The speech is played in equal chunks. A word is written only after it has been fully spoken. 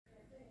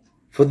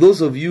For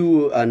those of you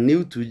who are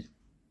new to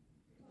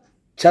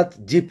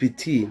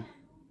ChatGPT,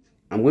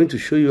 I'm going to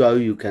show you how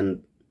you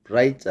can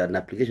write an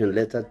application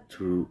letter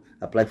to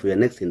apply for your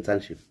next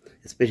internship,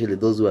 especially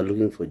those who are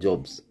looking for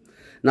jobs.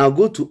 Now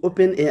go to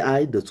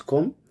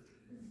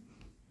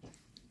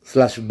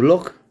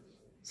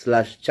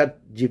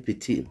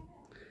openai.com/blog/ChatGPT.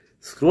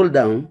 Scroll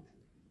down,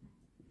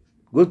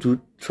 go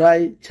to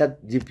try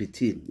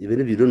ChatGPT,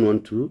 even if you don't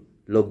want to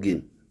log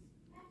in.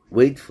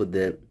 Wait for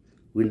the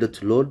window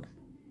to load.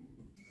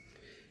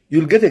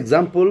 You'll get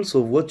examples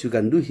of what you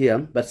can do here,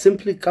 but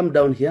simply come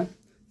down here.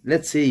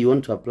 Let's say you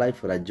want to apply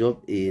for a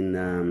job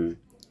in,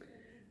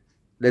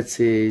 let's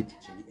say,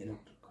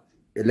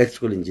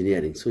 electrical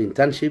engineering. So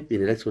internship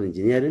in electrical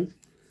engineering.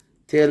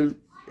 Tell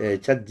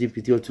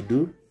ChatGPT what to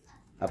do.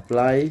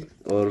 Apply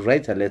or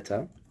write a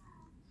letter.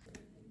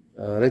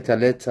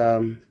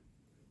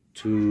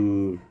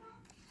 To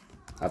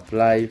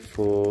apply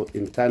for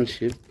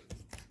internship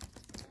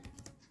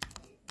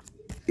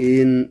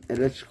in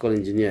electrical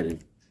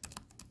engineering.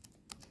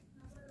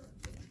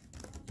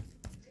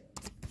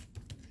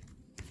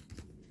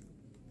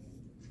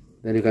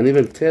 Then you can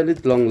even tell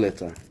it long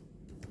letter.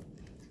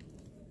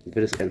 You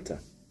press enter.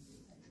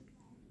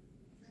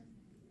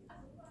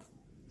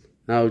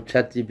 Now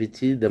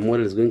ChatGPT, the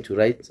model, is going to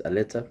write a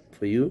letter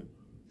for you,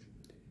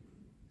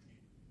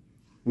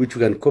 which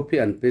you can copy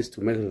and paste to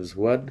Microsoft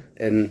Word,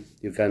 and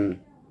you can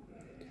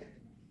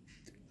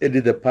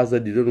edit the parts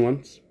that you don't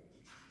want,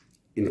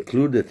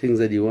 include the things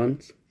that you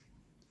want.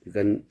 You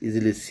can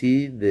easily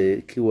see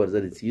the keywords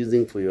that it's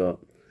using for your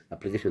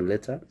application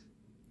letter,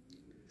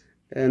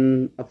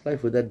 and apply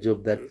for that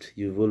job that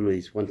you've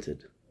always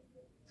wanted.